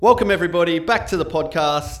Welcome everybody back to the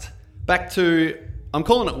podcast. I'm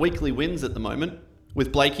calling it Weekly Wins at the moment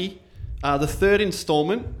with Blayke. The third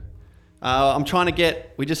installment.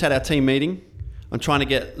 We just had our team meeting. I'm trying to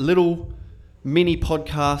get little mini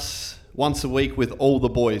podcasts once a week with all the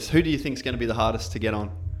boys. Who do you think is going to be the hardest to get on?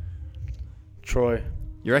 Troy.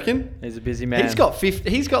 You reckon? He's a busy man. He's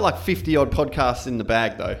got like 50 odd podcasts in the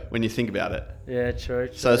bag though, when you think about it. Yeah, true.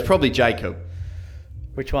 So it's probably Jacob.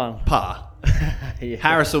 Which one? Pa. Yeah.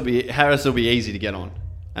 Harris will be easy to get on,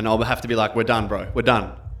 and I'll have to be like, "We're done, bro. We're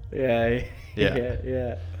done."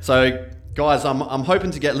 Yeah. So, guys, I'm hoping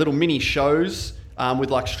to get little mini shows with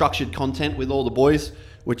like structured content with all the boys,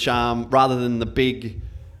 which rather than the big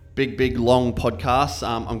long podcasts,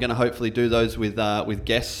 I'm going to hopefully do those with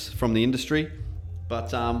guests from the industry. But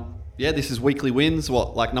this is Weekly Wins.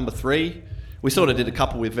 Like number 3? We sort of did a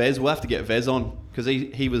couple with Vez. We'll have to get Vez on because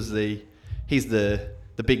he's the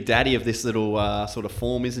big daddy of this little sort of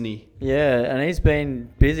form, isn't he? Yeah, and he's been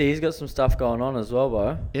busy. He's got some stuff going on as well,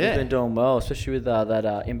 bro. Yeah. He's been doing well, especially with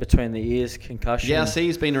that in between the ears concussion. Yeah, I see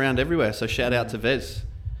he's been around everywhere. So shout out to Vez,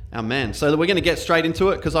 our man. So we're going to get straight into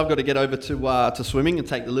it because I've got to get over to swimming and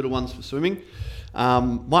take the little ones for swimming.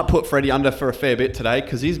 Might put Freddie under for a fair bit today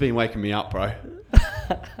because he's been waking me up, bro.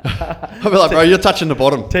 I'll be like, bro, you're touching the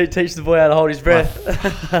bottom. Teach the boy how to hold his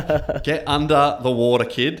breath. Get under the water,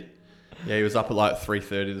 kid. Yeah, he was up at like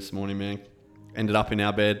 3:30 this morning, man. Ended up in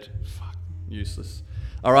our bed. Fuck, useless.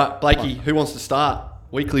 All right, Blayke, who wants to start?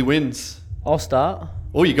 Weekly Wins. I'll start.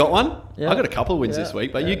 Oh, you got one? Yeah. I got a couple of wins this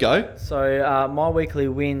week, but you go. So my weekly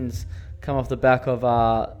wins come off the back of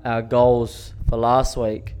our goals for last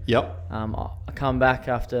week. Yep. I come back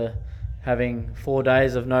after having 4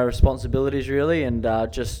 days of no responsibilities really, and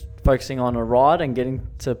just focusing on a ride and getting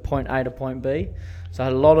to point A to point B. So I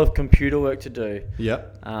had a lot of computer work to do.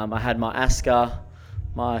 Yep. I had my ASCA,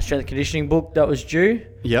 my strength conditioning book that was due.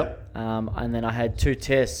 Yep. And then I had 2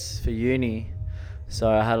 tests for uni. So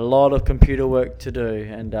I had a lot of computer work to do.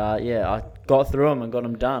 And I got through them and got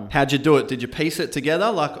them done. How'd you do it? Did you piece it together?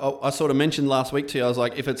 Like I sort of mentioned last week to you, I was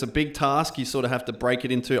like, if it's a big task, you sort of have to break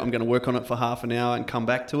it into, I'm going to work on it for half an hour and come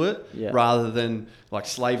back to it, rather than like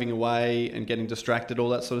slaving away and getting distracted, all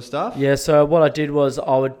that sort of stuff. Yeah, so what I did was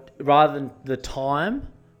rather than the time,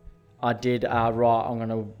 I did, I'm going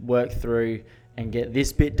to work through and get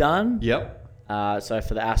this bit done. Yep. So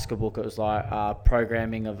for the ASCA book, it was like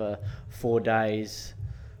programming of 4 days,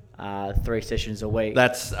 3 sessions a week.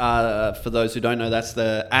 That's, for those who don't know, that's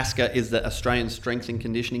the ASCA is the Australian Strength and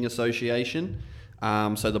Conditioning Association.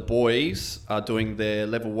 So the boys are doing their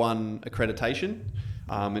level 1 accreditation,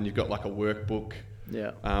 and you've got like a workbook.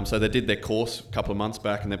 Yeah. So they did their course a couple of months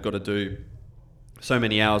back, and they've got to do so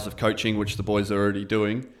many hours of coaching, which the boys are already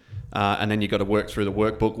doing. And then you've got to work through the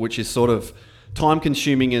workbook, which is sort of time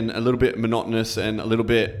consuming and a little bit monotonous and a little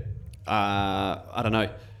bit, I don't know.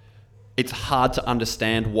 It's hard to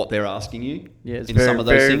understand what they're asking you in some of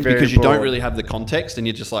those things because you don't really have the context, and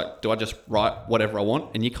you're just like, do I just write whatever I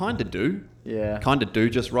want? And you kind of do. Yeah. Kind of do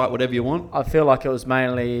just write whatever you want. I feel like it was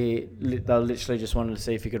mainly, they literally just wanted to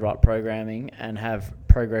see if you could write programming and have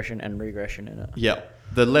progression and regression in it. Yeah.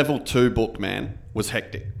 The level 2 book, man, was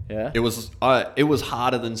hectic. Yeah. It was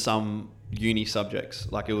harder than some uni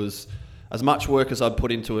subjects. Like it was as much work as I'd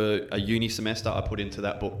put into a uni semester, I put into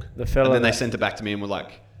that book. And then they sent it back to me and were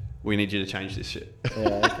like, we need you to change this shit.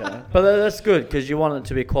 Yeah, okay. But that's good because you want it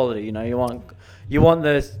to be quality. You know, you want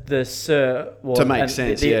the cert. Well, to make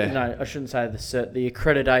sense, No, I shouldn't say the cert. The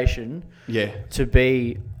accreditation. Yeah. To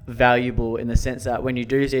be valuable in the sense that when you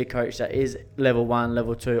do see a coach that is level 1,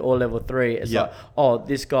 level 2, or level 3, it's like, oh,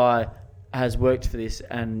 this guy has worked for this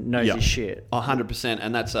and knows his shit. 100%,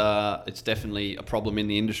 and that's it's definitely a problem in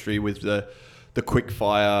the industry with the quick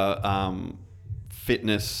fire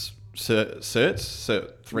fitness certs,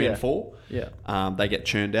 cert 3 and 4. Yeah. They get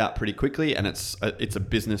churned out pretty quickly, and it's a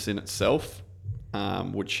business in itself,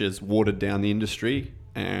 which has watered down the industry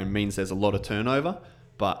and means there's a lot of turnover.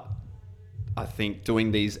 But I think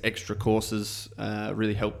doing these extra courses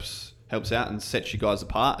really helps out and sets you guys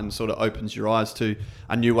apart and sort of opens your eyes to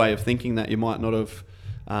a new way of thinking that you might not have,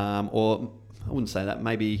 or I wouldn't say that,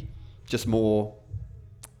 maybe just more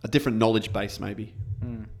a different knowledge base maybe.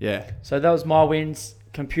 Yeah. So that was my wins.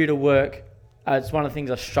 Computer work. It's one of the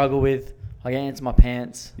things I struggle with. I get into my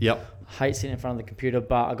pants. Yep. I hate sitting in front of the computer,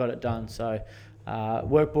 but I got it done. So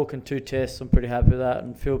workbook and 2 tests. I'm pretty happy with that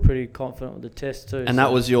and feel pretty confident with the test too. And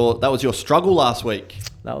that was your struggle last week.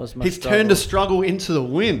 That was my He's struggle. turned a struggle into the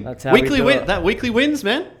win. That's how we do it. That weekly wins,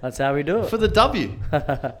 man. That's how we do it. For the W.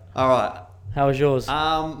 All right. How was yours?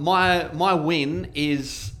 My win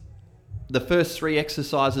is the first 3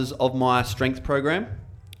 exercises of my strength program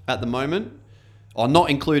at the moment. not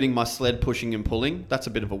including my sled pushing and pulling. That's a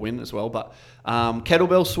bit of a win as well. But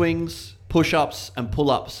kettlebell swings, push-ups and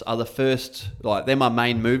pull-ups are the first, they're my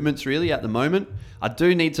main movements really at the moment. I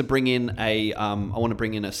do need to bring in I want to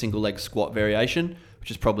bring in a single leg squat variation,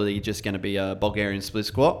 which is probably just going to be a Bulgarian split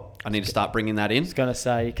squat. I need to start bringing that in. I was going to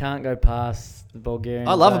say, you can't go past the Bulgarian.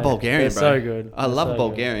 I love a Bulgarian, They're bro. so good. I love a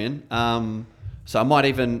Bulgarian. So I might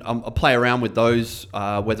even I'll play around with those,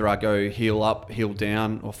 whether I go heel up, heel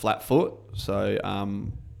down, or flat foot. So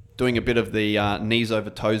doing a bit of the knees over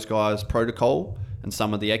toes guys protocol and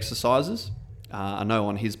some of the exercises. I know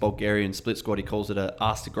on his Bulgarian split squat, he calls it a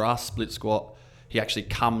arse to grass split squat. He actually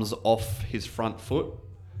comes off his front foot.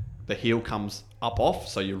 The heel comes up off,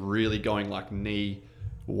 so you're really going like knee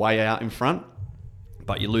way out in front,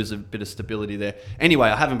 but you lose a bit of stability there. Anyway,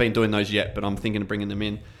 I haven't been doing those yet, but I'm thinking of bringing them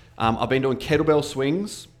in. I've been doing kettlebell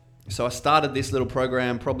swings. So I started this little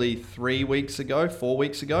program probably 4 weeks ago,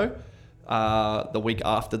 the week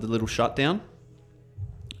after the little shutdown.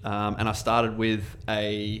 And I started with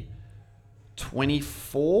a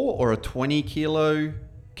 24 or a 20 kilo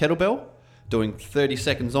kettlebell, doing 30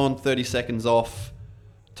 seconds on, 30 seconds off,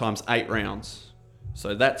 times 8 rounds.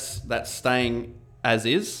 So that's staying as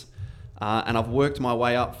is. And I've worked my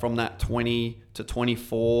way up from that 20 to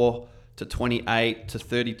 24 to 28 to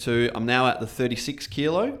 32. I'm now at the 36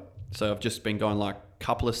 kilo. So I've just been going like a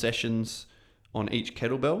couple of sessions on each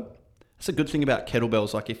kettlebell. That's a good thing about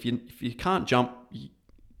kettlebells. Like if you can't jump,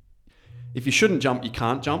 if you shouldn't jump, you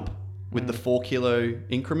can't jump with the 4 kilo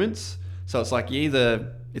increments. So it's like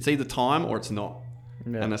it's either time or it's not.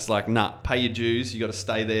 Yeah. And it's like, nah, pay your dues. You got to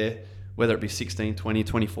stay there, whether it be 16, 20,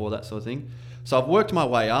 24, that sort of thing. So I've worked my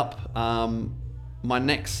way up. My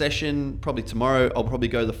next session, probably tomorrow, I'll probably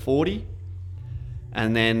go the 40.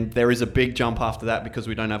 And then there is a big jump after that because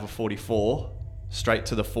we don't have a 44, straight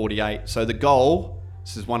to the 48. So the goal,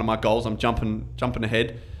 this is one of my goals, I'm jumping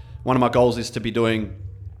ahead. One of my goals is to be doing,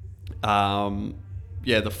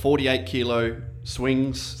 the 48 kilo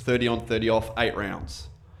swings, 30 on, 30 off, 8 rounds.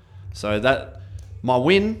 So that, my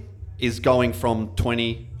win is going from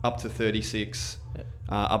 20 up to 36,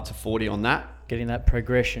 up to 40 on that. Getting that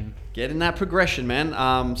progression,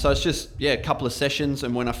 man. So it's just, a couple of sessions.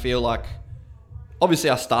 And when I feel like, obviously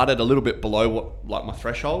I started a little bit below my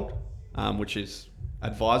threshold, which is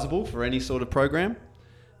advisable for any sort of program.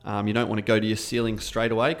 You don't want to go to your ceiling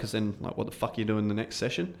straight away because then what the fuck are you doing the next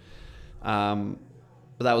session? But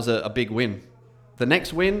that was a big win. The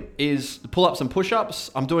next win is the pull-ups and push-ups.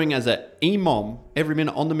 I'm doing as an EMOM every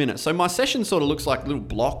minute on the minute. So my session sort of looks like little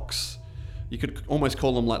blocks. You could almost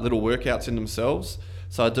call them like little workouts in themselves.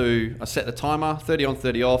 So I set the timer, 30 on,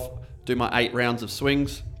 30 off, do my 8 rounds of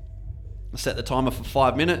swings. I set the timer for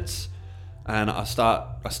 5 minutes, and I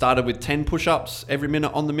started with 10 push-ups every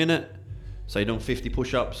minute on the minute. So you're doing 50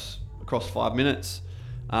 push-ups across 5 minutes.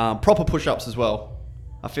 Proper push-ups as well.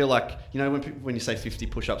 I feel like, when you say 50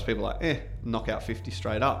 push-ups, people are like, knock out 50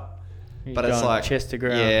 straight up. But it's like chest to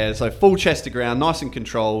ground. Yeah, so full chest to ground, nice and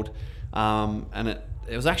controlled. And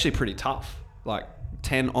it was actually pretty tough. Like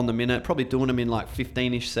 10 on the minute, probably doing them in like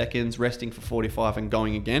 15-ish seconds, resting for 45 and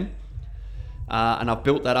going again. And I've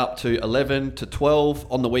built that up to 11 to 12.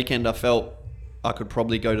 On the weekend, I felt I could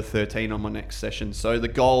probably go to 13 on my next session. So the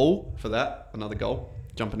goal for that, another goal,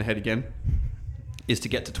 jumping ahead again, is to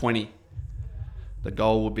get to 20. The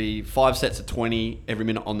goal will be 5 sets of 20 every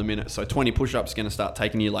minute on the minute. So 20 push-ups is going to start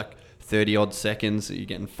taking you like 30 odd seconds. You're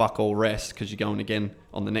getting fuck all rest because you're going again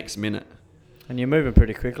on the next minute. And you're moving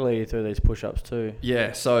pretty quickly through these push-ups too.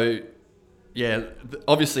 Yeah, so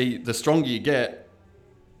obviously the stronger you get,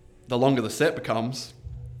 the longer the set becomes,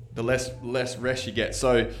 the less rest you get.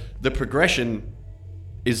 So the progression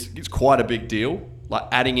is quite a big deal. Like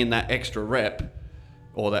adding in that extra rep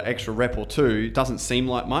or that extra rep or two doesn't seem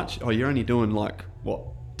like much. Oh, you're only doing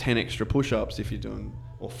 10 extra push-ups if you're doing,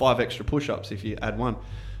 or 5 extra push-ups if you add one.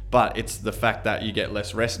 But it's the fact that you get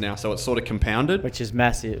less rest now, so it's sort of compounded. Which is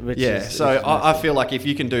massive. I feel like if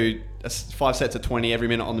you can do 5 sets of 20 every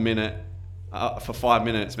minute on the minute for 5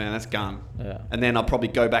 minutes, man, that's gone. Yeah. And then I'll probably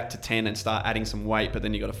go back to 10 and start adding some weight, but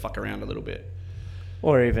then you got to fuck around a little bit.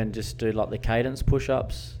 Or even just do like the cadence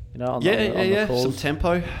push-ups, on the calls. Some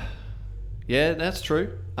tempo. Yeah, that's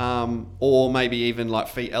true. Or maybe even like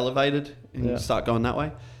feet elevated and start going that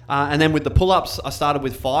way. And then with the pull-ups, I started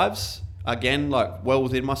with 5s. Again, like well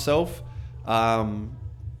within myself,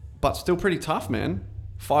 but still pretty tough, man.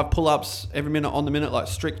 5 pull-ups every minute on the minute, like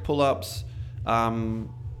strict pull-ups.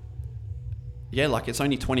 It's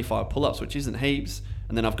only 25 pull-ups, which isn't heaps.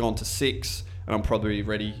 And then I've gone to 6, and I'm probably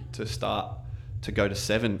ready to start to go to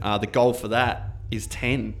 7. The goal for that is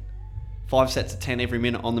 10. 5 sets of 10 every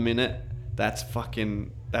minute on the minute. That's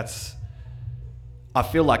I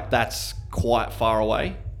feel like that's quite far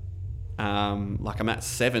away. Like I'm at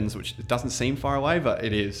 7s, which it doesn't seem far away, but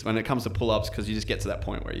it is when it comes to pull-ups, because you just get to that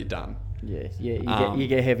point where you're done. Yeah. You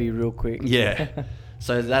get heavy real quick. Yeah.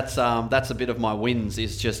 So that's a bit of my wins,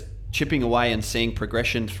 is just chipping away and seeing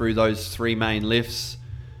progression through those 3 main lifts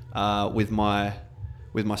with my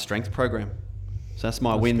strength program. So that's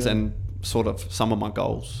my wins good. and sort of some of my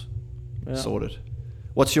goals Yeah. sorted.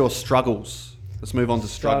 What's your struggles? Let's move on to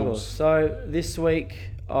struggles. So this week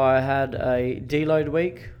I had a deload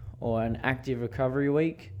week, or an active recovery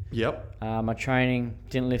week. Yep. My training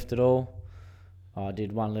didn't lift at all. I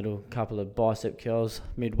did one little couple of bicep curls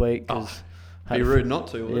midweek. Be rude not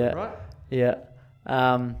to, would yeah, it, right? Yeah.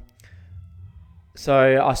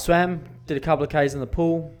 So I swam, did a couple of Ks in the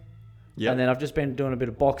pool. Yep. And then I've just been doing a bit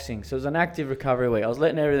of boxing. So it was an active recovery week. I was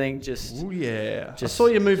letting everything just... Oh, yeah. Just, I saw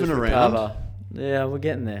you moving just around. recover. Yeah, we're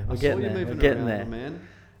getting there. We're getting there,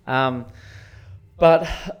 Man. But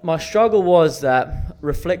my struggle was that,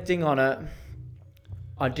 reflecting on it,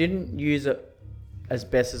 I didn't use it as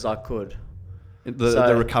best as I could.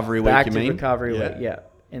 The recovery week, you mean? The active recovery week, yeah.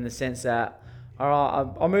 In the sense that, all right,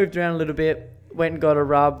 I moved around a little bit, went and got a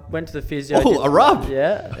rub, went to the physio. Oh, a rub?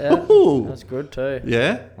 Yeah. Ooh. That's good too.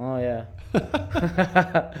 Yeah? Oh, yeah.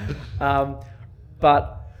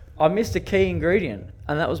 But I missed a key ingredient,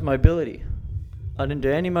 and that was mobility. I didn't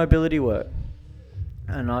do any mobility work.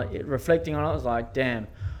 And reflecting on it, I was like, damn,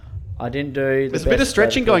 I didn't do the There's a bit of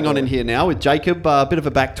stretching going on in here now with Jacob. A bit of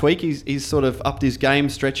a back tweak. He's sort of upped his game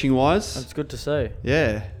stretching wise. That's good to see.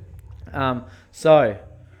 Yeah. So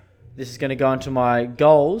this is going to go into my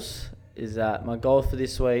goals. Is that my goal for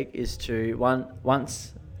this week is to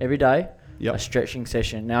once every day, a stretching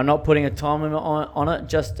session. Now, I'm not putting a time limit on it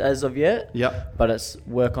just as of yet. Yep. But it's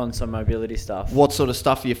work on some mobility stuff. What sort of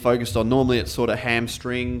stuff are you focused on? Normally it's sort of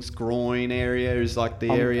hamstrings, groin area is like the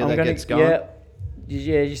area that gets going.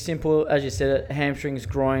 Yeah, just simple, as you said, hamstrings,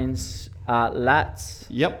 groins, lats.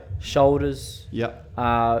 Yep. Shoulders. Yep.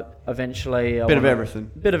 Eventually. Bit of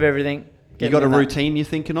everything. Bit of everything. You got a routine you're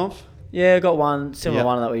thinking of? Yeah, I got one similar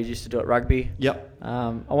one that we used to do at rugby. Yep. I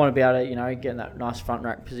want to be able to, get in that nice front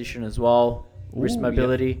rack position as well. Wrist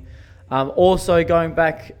mobility. Yep. Also going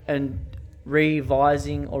back and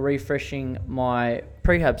revising or refreshing my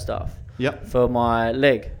prehab stuff. Yep. For my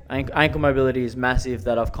leg. Ankle mobility is massive,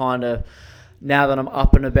 that I've kind of, now that I'm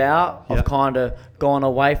up and about, I've kind of gone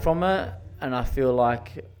away from it, and I feel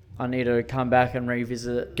like I need to come back and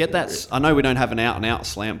revisit. Get that. I know we don't have an out-and-out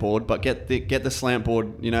slant board, but get the slant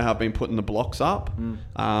board. You know how I've been putting the blocks up.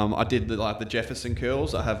 I did the Jefferson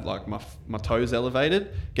curls. I have like my toes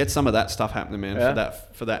elevated. Get some of that stuff happening, man.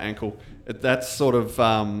 For that ankle. That's sort of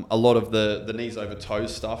a lot of the knees over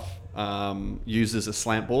toes stuff uses a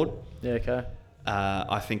slant board. Yeah. Okay.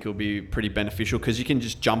 I think it'll be pretty beneficial because you can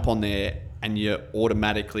just jump on there and you're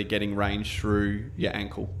automatically getting range through your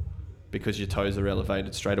ankle, because your toes are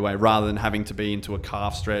elevated straight away, rather than having to be into a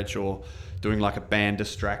calf stretch or doing like a band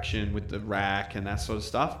distraction with the rack and that sort of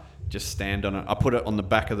stuff. Just stand on it. I put it on the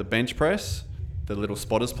back of the bench press, the little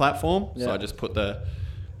spotters platform. Yeah. So I just put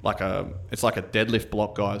it's like a deadlift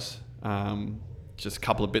block, guys. Just a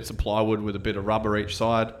couple of bits of plywood with a bit of rubber each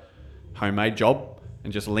side, homemade job,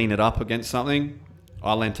 and just lean it up against something.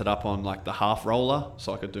 I leant it up on like the half roller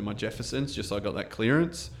so I could do my Jeffersons, just so I got that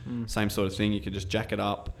clearance. Same sort of thing. You could just jack it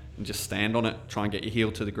up and just stand on it, try and get your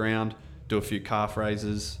heel to the ground, do a few calf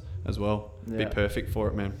raises as well. Be perfect for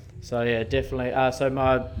it, man. So yeah, definitely. So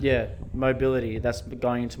my mobility, that's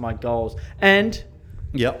going into my goals. And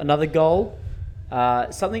another goal,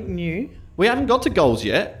 something new. We haven't got to goals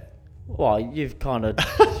yet. Well, you've kind of...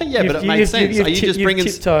 but it makes sense. Are you just bringing...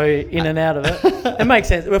 tiptoe in and out of it. It makes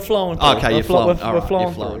sense. We're flowing through. Okay, you're flowing. We're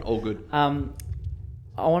flowing through. All good.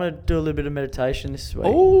 I want to do a little bit of meditation this week.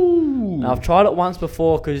 Ooh. Now, I've tried it once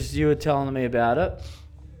before because you were telling me about it.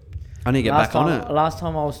 I need to get back on it. Last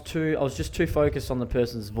time I was just too focused on the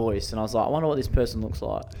person's voice, and I was like, I wonder what this person looks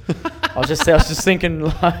like. I was just thinking,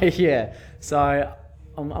 like, yeah. So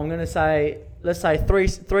I'm going to say, let's say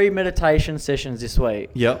three meditation sessions this week.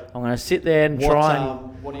 Yep. I'm going to sit there and try.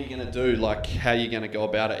 What are you going to do? Like, how are you going to go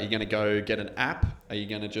about it? Are you going to go get an app? Are you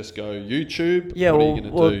going to just go YouTube? Yeah. What are you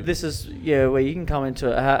going to do? This is where you can come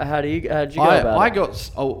into it. How did you go about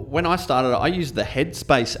it? When I started, I used the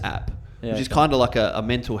Headspace app. Which is kind of like a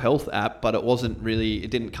mental health app, but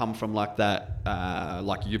it didn't come from like that,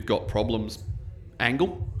 like you've got problems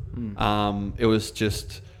angle. It was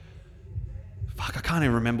just, I can't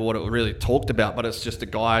even remember what it really talked about, but it's just a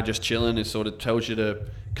guy just chilling. It sort of tells you to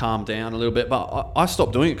calm down a little bit. But I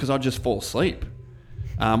stopped doing it because I just fall asleep,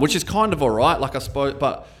 which is kind of all right, like I suppose,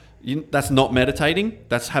 but that's not meditating.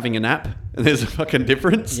 That's having a nap. There's a fucking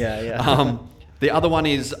difference. Yeah. The other one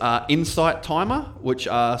is Insight Timer, which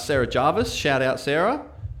Sarah Jarvis, shout out Sarah,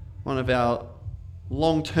 one of our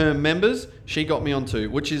long-term members. She got me onto,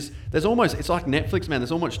 which is it's like Netflix, man.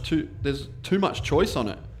 There's too much choice on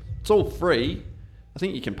it. It's all free. I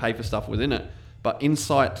think you can pay for stuff within it, but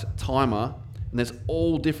Insight Timer, and there's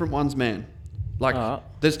all different ones, man. Like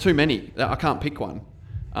there's too many. I can't pick one.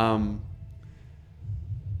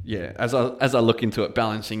 Yeah, as I look into it,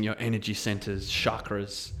 balancing your energy centers,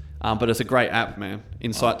 chakras. But it's a great app, man.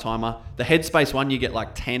 Insight Timer. The Headspace one, you get like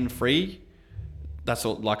 10 free. That's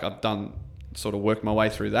all. Like I've done, sort of worked my way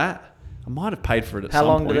through that. I might have paid for it at some point.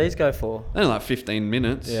 How long do these go for? They're like 15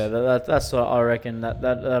 minutes. Yeah, that's what I reckon.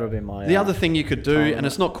 That'll be my. The other thing you could do, and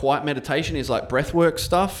it's not quite meditation, is like breathwork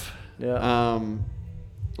stuff. Yeah.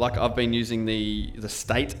 Like I've been using the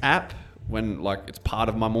State app when like it's part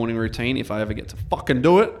of my morning routine. If I ever get to fucking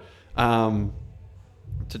do it.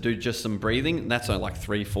 To do just some breathing. That's only like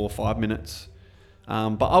 3, 4, 5 minutes.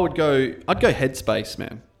 But I'd go Headspace,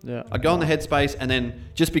 man. Yeah. I'd go on the Headspace, and then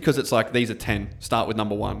just because it's like these are 10, start with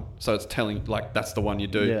number 1. So it's telling like that's the one you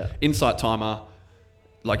do. Yeah. Insight Timer,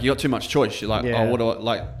 like you got too much choice. You're like, oh, what do I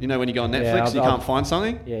like? You know when you go on Netflix, you can't find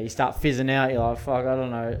something. Yeah, you start fizzing out. You're like, fuck, I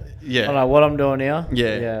don't know. Yeah. I don't know what I'm doing here.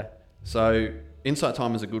 Yeah. Yeah. So Insight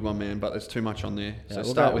Timer is a good one, man, but there's too much on there. Yeah, So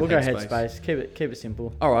start with Headspace. We'll go Headspace. Keep it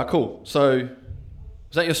simple. All right, cool. So.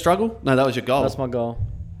 Was that your struggle? No, that was your goal. That's my goal.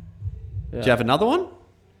 Yeah. Do you have another one?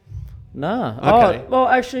 Nah. Okay. Oh, well,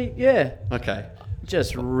 actually, yeah. Okay.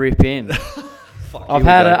 Just rip in. Fuck, I've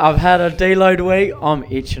had a deload week. I'm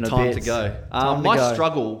itching a bit. Time to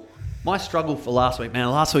go. My struggle for last week,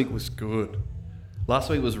 man. Last week was good. Last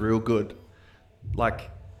week was real good.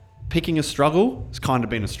 Like picking a struggle, it's kind of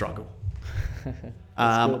been a struggle.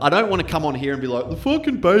 I don't want to come on here and be like, the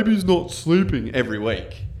fucking baby's not sleeping every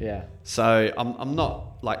week. Yeah. So I'm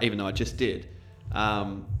not like, even though I just did.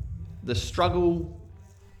 The struggle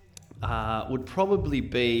would probably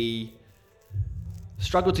be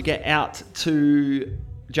struggle to get out to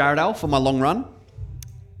Jarrahdale for my long run,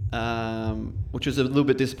 which was a little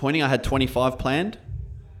bit disappointing. I had 25 planned,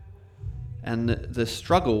 and the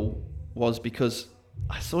struggle was because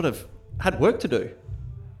I sort of had work to do.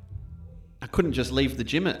 I couldn't just leave the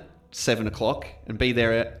gym at 7 o'clock and be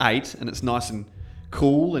there at 8 and it's nice and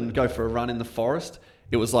cool and go for a run in the forest.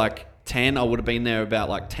 It was like 10. I would have been there about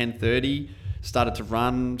like 10:30. Started to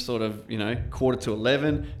run sort of,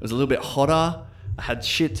 10:45. It was a little bit hotter. I had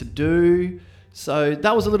shit to do. So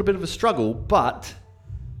that was a little bit of a struggle, but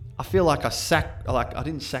I feel like I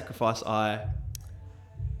didn't sacrifice. I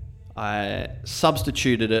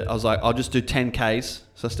substituted it. I was like, I'll just do 10 Ks.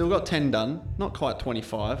 So I still got 10 done, not quite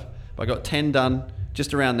 25. But I got 10 done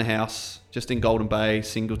just around the house, just in Golden Bay,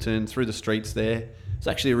 Singleton, through the streets there. It's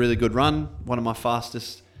actually a really good run. One of my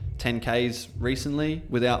fastest 10Ks recently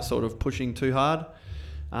without sort of pushing too hard.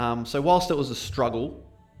 So whilst it was a struggle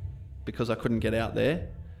because I couldn't get out there,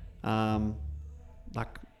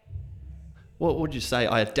 what would you say?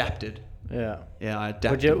 I adapted. Yeah. Yeah, I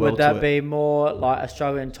adapted Would that be more like a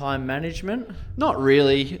struggle in time management? Not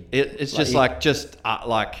really. It's just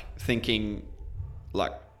thinking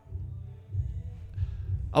like...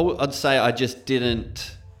 I'd say I just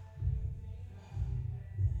didn't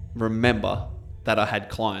remember that I had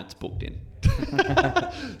clients booked in.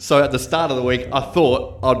 So at the start of the week, I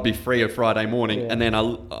thought I'd be free a Friday morning. And then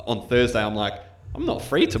on Thursday, I'm like, I'm not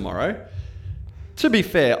free tomorrow. To be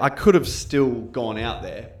fair, I could have still gone out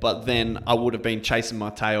there, but then I would have been chasing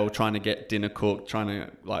my tail, trying to get dinner cooked, trying to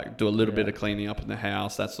like do a little bit of cleaning up in the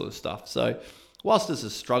house, that sort of stuff. So whilst it's a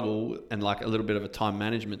struggle and like a little bit of a time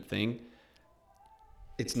management thing,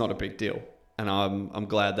 it's not a big deal. And I'm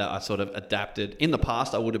glad that I sort of adapted. In the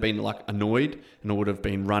past, I would have been like annoyed and I would have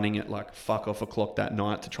been running at like fuck off o'clock that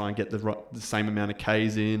night to try and get the same amount of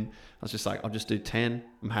Ks in. I was just like, I'll just do 10.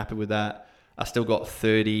 I'm happy with that. I still got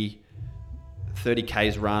 30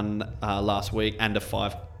 Ks run last week and a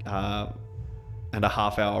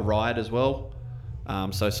half hour ride as well.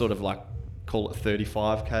 So sort of like call it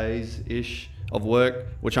 35 Ks ish of work,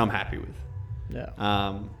 which I'm happy with. Yeah.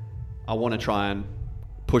 I want to try and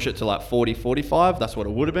push it to like 40, 45. That's what it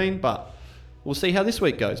would have been, but we'll see how this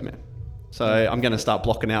week goes, man. So I'm going to start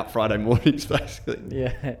blocking out Friday mornings, basically.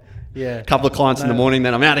 Yeah, yeah. A couple of clients in the morning,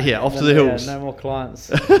 then I'm out of here, off to the hills. No more clients.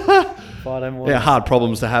 Friday morning. Yeah, hard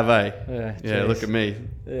problems to have, eh? Yeah, look at me.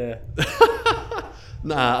 Yeah.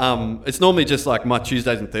 It's normally just like my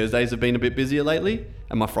Tuesdays and Thursdays have been a bit busier lately,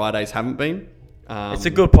 and my Fridays haven't been. It's a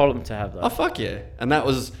good problem to have, though. Oh, fuck yeah. And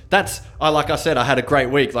like I said, I had a great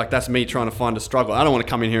week. Like, that's me trying to find a struggle. I don't want to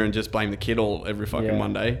come in here and just blame the kid every fucking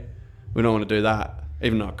Monday. We don't want to do that,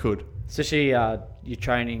 even though I could. Especially your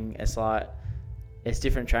training, it's like it's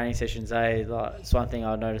different training sessions. Like it's one thing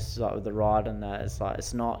I noticed like with the ride and that. It's like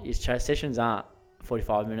it's not your sessions aren't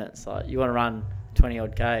 45 minutes. Like you want to run 20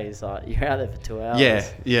 odd Ks. Like you're out there for 2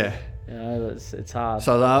 hours. Yeah. You know, it's hard.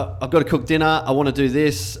 So I've got to cook dinner. I want to do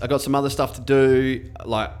this. I got some other stuff to do.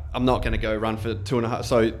 Like I'm not going to go run for 2.5.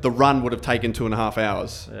 So the run would have taken 2.5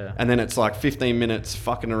 hours, and then it's like 15 minutes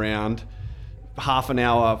fucking around, half an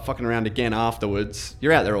hour fucking around again afterwards.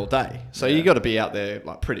 You're out there all day, so you got to be out there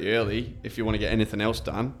like pretty early if you want to get anything else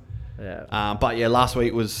done. Yeah. But yeah, last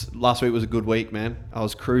week was a good week, man. I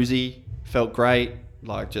was cruisy, felt great.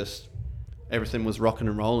 Like just everything was rocking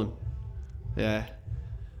and rolling. Yeah.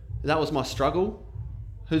 That was my struggle.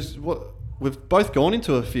 We've both gone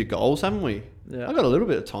into a few goals, haven't we? Yeah. I got a little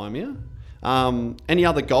bit of time here. Any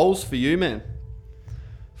other goals for you, man,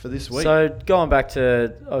 for this week? So going back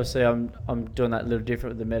to obviously, I'm doing that a little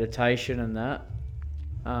different with the meditation and that,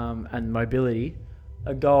 and mobility.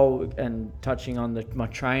 A goal and touching on my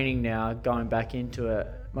training now, going back into it.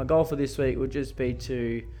 My goal for this week would just be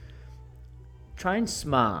to train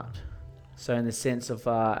smart. So in the sense of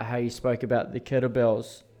how you spoke about the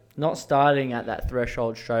kettlebells. Not starting at that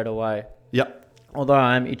threshold straight away. Yep. Although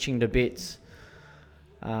I am itching to bits.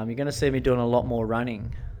 You're going to see me doing a lot more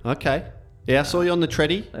running. Okay. Yeah, I saw you on the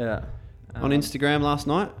treadie. Yeah. On Instagram last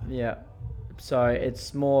night. Yeah. So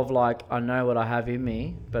it's more of like, I know what I have in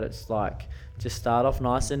me, but it's like, just start off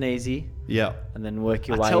nice and easy. Yeah. And then work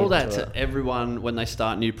your way I tell into that it. to everyone when they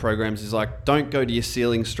start new programs is like, don't go to your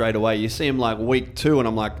ceiling straight away. You see them like week 2 and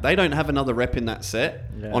I'm like, they don't have another rep in that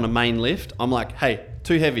set on a main lift. I'm like, hey,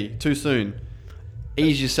 too heavy, too soon.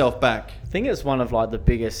 Ease yourself back. I think it's one of like the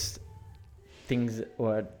biggest things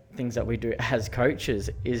that we do as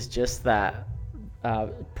coaches is just that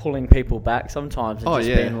pulling people back sometimes and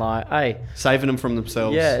being like, hey. Saving them from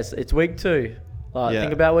themselves. Yeah, it's week 2. Like,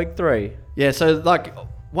 think about week 3. Yeah, so like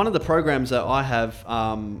one of the programs that I have,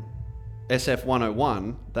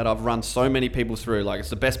 SF101, that I've run so many people through, like it's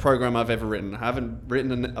the best program I've ever written. I haven't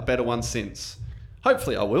written a better one since.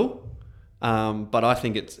 Hopefully I will, but I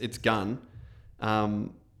think it's gun.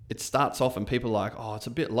 It starts off and people are like, oh, it's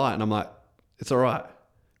a bit light. And I'm like, it's all right.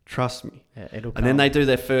 Trust me. Yeah, it'll come. And then they do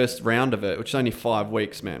their first round of it, which is only 5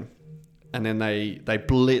 weeks, man. And then they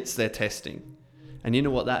blitz their testing. And you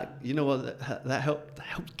know what that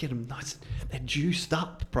helped get them nice. They're juiced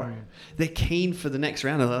up, bro. They're keen for the next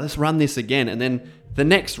round. They're like, let's run this again. And then the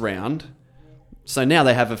next round, so now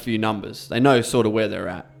they have a few numbers. They know sort of where they're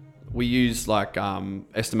at. We use like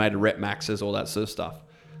estimated rep maxes, all that sort of stuff.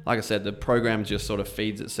 Like I said, the program just sort of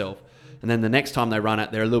feeds itself. And then the next time they run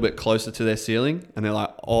it, they're a little bit closer to their ceiling. And they're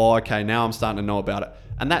like, oh, okay, now I'm starting to know about it.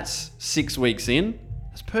 And that's 6 weeks in.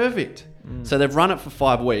 That's perfect. So they've run it for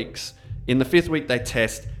 5 weeks. In the 5th week, they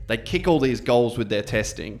test. They kick all these goals with their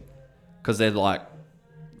testing because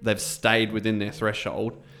they've stayed within their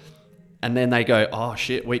threshold. And then they go, oh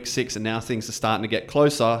shit, week 6, and now things are starting to get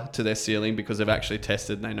closer to their ceiling because they've actually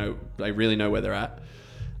tested and they really know where they're at.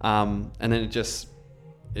 And then it just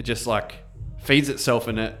like feeds itself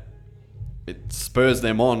in it. It spurs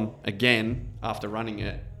them on again after running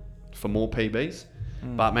it for more PBs.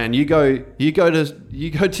 But man, you go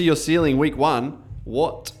to your ceiling week 1.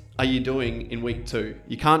 What are you doing in week 2?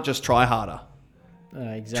 You can't just try harder.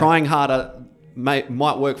 Exactly. Trying harder might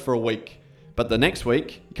work for a week, but the next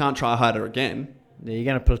week you can't try harder again. Yeah, you're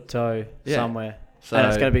going to plateau somewhere, so, and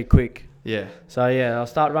it's going to be quick. Yeah. So yeah, I'll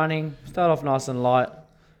start running. Start off nice and light,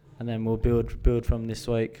 and then we'll build from this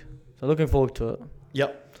week. So looking forward to it.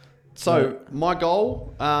 Yep. So my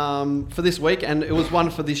goal for this week, and it was one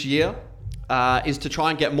for this year, is to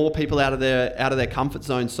try and get more people out of their comfort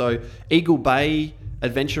zone. So Eagle Bay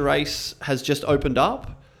Adventure Race has just opened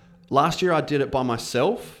up. Last year I did it by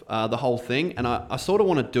myself, the whole thing, and I sort of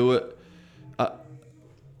want to do it.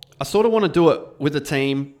 I sort of want to do it with a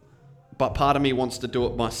team, but part of me wants to do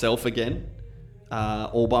it myself again,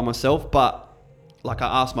 all by myself. But like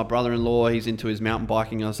I asked my brother-in-law, he's into his mountain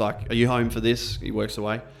biking. I was like, "Are you home for this?" He works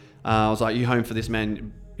away. I was like, "You home for this,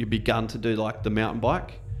 man? You'd be gun to do like the mountain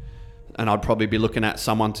bike." And I'd probably be looking at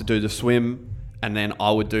someone to do the swim, and then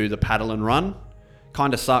I would do the paddle and run.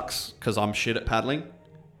 Kind of sucks because I'm shit at paddling.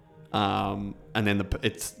 And then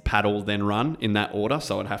it's paddle, then run in that order.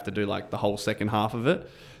 So I'd have to do like the whole second half of it.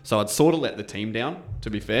 So I'd sort of let the team down, to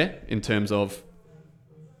be fair, in terms of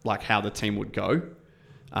like how the team would go,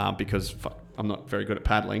 because I'm not very good at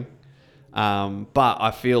paddling. But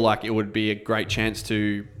I feel like it would be a great chance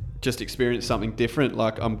to just experience something different.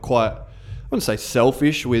 Like I wouldn't say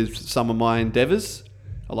selfish with some of my endeavors.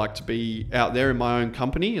 I like to be out there in my own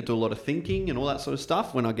company. I do a lot of thinking and all that sort of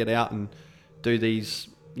stuff when I get out and do these,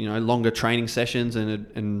 longer training sessions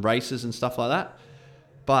and races and stuff like that.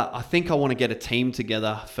 But I think I want to get a team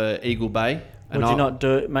together for Eagle Bay. Would you not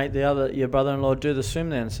make your brother-in-law do the swim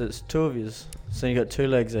then? So it's two of yous. So you got 2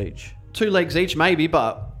 legs each. 2 legs each, maybe,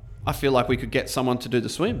 but I feel like we could get someone to do the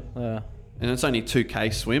swim. Yeah. And it's only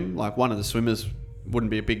 2K swim. Like, one of the swimmers wouldn't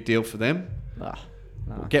be a big deal for them. No.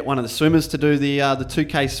 We'll get one of the swimmers to do the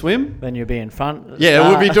 2K swim. Then you'll be in front. Yeah,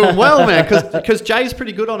 we'll be doing well, man. Because Jay's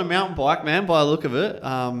pretty good on a mountain bike, man, by the look of it.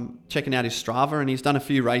 Checking out his Strava, and he's done a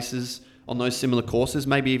few races on those similar courses,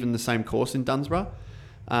 maybe even the same course in Dunsborough.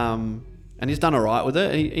 And he's done all right with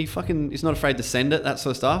it. He's not afraid to send it, that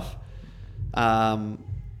sort of stuff.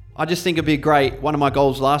 I just think it'd be great. One of my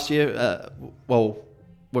goals last year,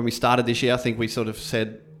 when we started this year, I think we sort of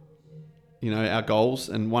said, our goals,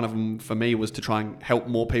 and one of them for me was to try and help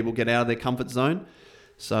more people get out of their comfort zone.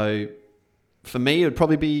 So for me, it would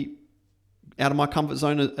probably be out of my comfort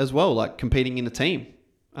zone as well, like competing in a team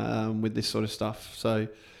with this sort of stuff. So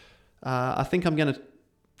I think I'm going to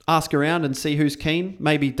ask around and see who's keen.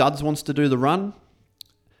 Maybe Duds wants to do the run.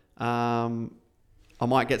 I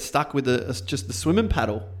might get stuck with just the swim and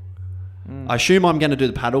paddle. I assume I'm going to do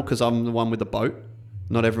the paddle because I'm the one with the boat.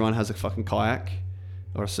 Not everyone has a fucking kayak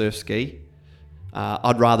or a surf ski.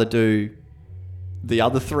 I'd rather do the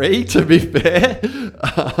other 3, to be fair.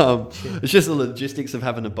 It's just the logistics of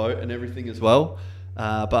having a boat and everything as well.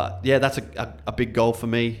 But yeah, that's a big goal for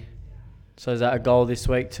me. So is that a goal this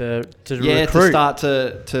week to recruit? Yeah,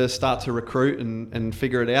 to start to recruit and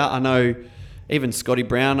figure it out. I know even Scotty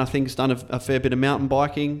Brown, I think, has done a fair bit of mountain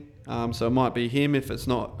biking. So it might be him if it's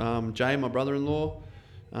not Jay, my brother-in-law.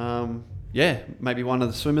 Maybe one of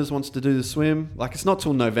the swimmers wants to do the swim. Like, it's not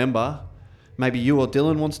till November. Maybe you or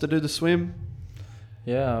Dylan wants to do the swim.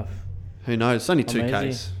 Yeah. Who knows? It's only 2Ks.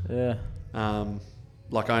 Easy. Yeah. I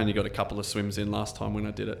only got a couple of swims in last time when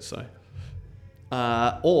I did it. So,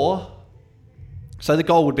 so the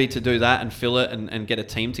goal would be to do that and fill it and get a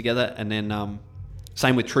team together. And then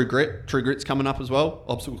same with True Grit. True Grit's coming up as well.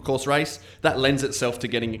 Obstacle course race. That lends itself to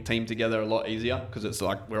getting a team together a lot easier because it's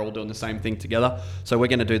like we're all doing the same thing together. So we're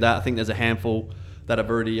going to do that. I think there's a handful that have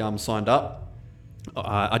already signed up.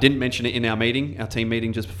 I didn't mention it in our team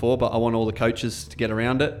meeting just before, but I want all the coaches to get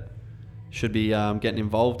around it. Should be getting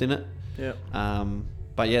involved in it. Yeah.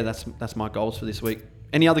 But yeah, that's my goals for this week.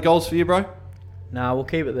 Any other goals for you, bro? Nah, we'll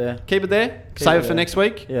keep it there. Keep it there? Save it for next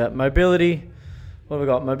week? Yeah, mobility. What have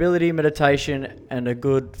we got? Mobility, meditation, and a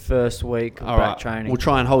good first week of back training. We'll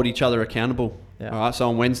try and hold each other accountable. Yeah. All right, so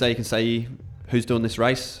on Wednesday you can say who's doing this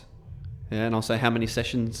race. Yeah, and I'll say how many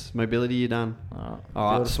sessions mobility you done. All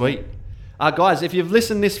right, beautiful. Sweet. Guys, if you've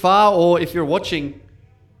listened this far or if you're watching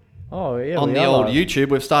on the old YouTube,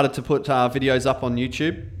 we've started to put videos up on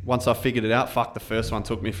YouTube. Once I figured it out, the first one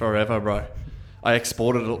took me forever, bro. I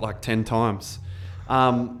exported it like 10 times.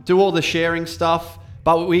 Do all the sharing stuff,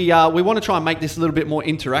 but we want to try and make this a little bit more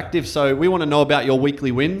interactive. So we want to know about your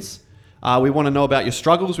weekly wins. We want to know about your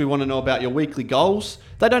struggles. We want to know about your weekly goals.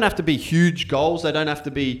 They don't have to be huge goals. They don't have to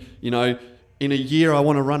be, in a year I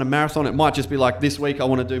want to run a marathon. It might just be like this week I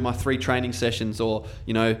want to do my 3 training sessions, or,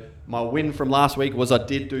 my win from last week was I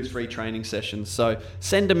did do 3 training sessions. So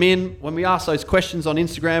send them in. When we ask those questions on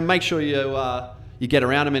Instagram, make sure you get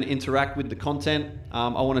around them and interact with the content. I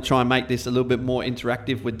want to try and make this a little bit more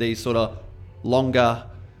interactive with these sort of longer,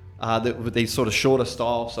 with these sort of shorter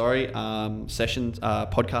style, sessions,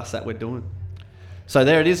 podcasts that we're doing. So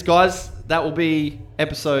there it is, guys. That will be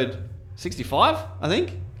episode 65, I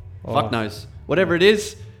think. Fuck knows. Whatever it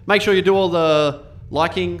is, make sure you do all the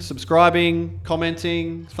liking, subscribing,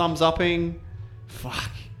 commenting, thumbs upping.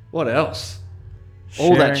 Fuck. What else?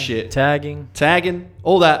 Sharing, all that shit. Tagging,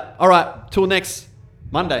 all that. All right. Till next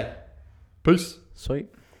Monday. Peace. Sweet.